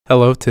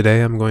Hello,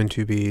 today I'm going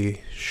to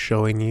be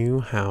showing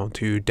you how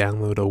to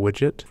download a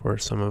widget for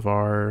some of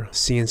our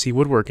CNC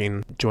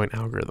woodworking joint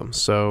algorithms.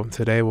 So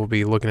today we'll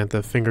be looking at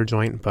the finger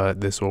joint, but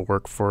this will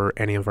work for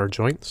any of our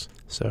joints.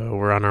 So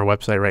we're on our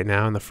website right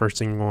now, and the first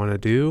thing we want to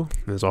do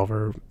is all of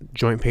our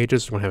joint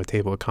pages. We're going to have a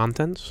table of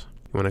contents.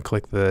 You want to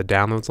click the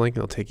downloads link.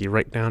 It'll take you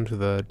right down to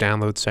the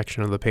download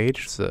section of the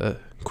page. It's the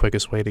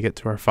quickest way to get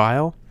to our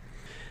file.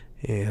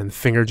 And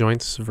finger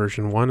joints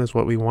version 1 is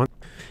what we want.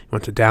 You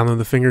want to download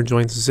the finger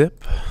joints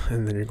zip,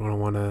 and then you're going to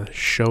want to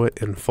show it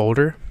in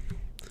folder.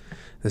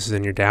 This is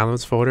in your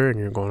downloads folder, and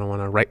you're going to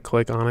want to right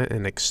click on it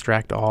and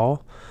extract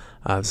all.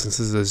 Since this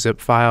is a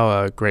zip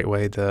file, a great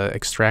way to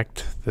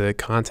extract the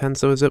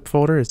contents of a zip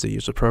folder is to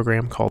use a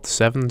program called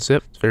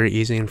 7-Zip. It's very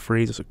easy and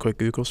free. Just a quick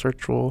Google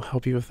search will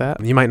help you with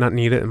that. You might not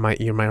need it.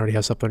 You might already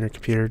have something on your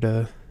computer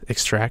to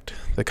extract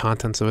the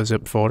contents of a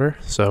zip folder.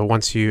 So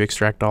once you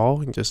extract all,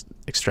 you can just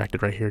extract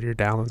it right here to your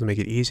downloads and make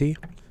it easy.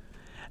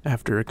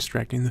 After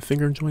extracting the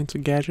finger joints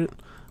gadget,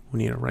 we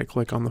need to right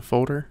click on the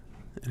folder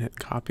and hit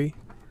copy.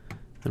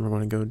 Then we're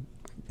going to go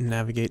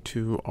navigate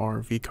to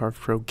our VCarve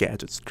Pro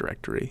gadgets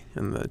directory,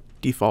 and the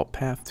default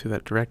path to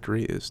that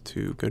directory is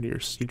to go to your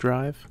C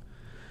drive,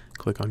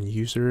 click on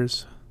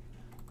users,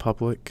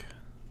 public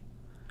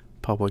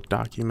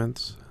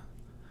documents,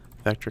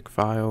 vectric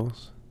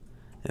files,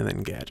 and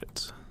then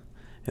gadgets.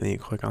 And then you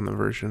click on the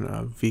version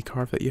of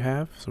VCarve that you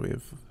have. So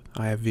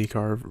I have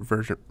VCarve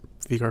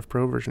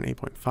Pro version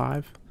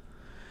 8.5.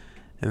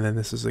 And then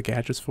this is the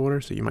gadgets folder,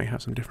 so you might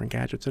have some different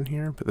gadgets in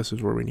here, but this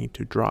is where we need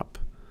to drop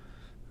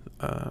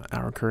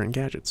our current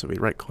gadget. So we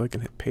right click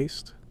and hit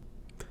paste.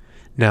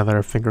 Now that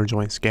our finger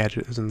joints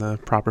gadget is in the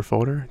proper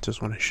folder, I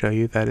just want to show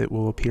you that it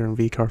will appear in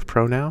VCarve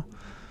Pro now.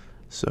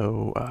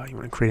 So you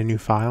want to create a new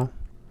file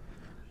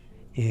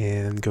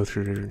and go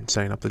through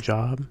setting up the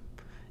job.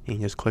 You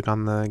can just click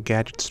on the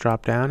gadgets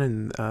drop down,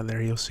 and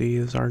there you'll see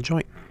is our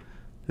joint.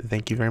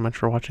 Thank you very much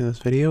for watching this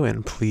video,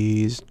 and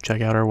please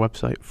check out our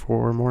website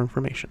for more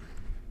information.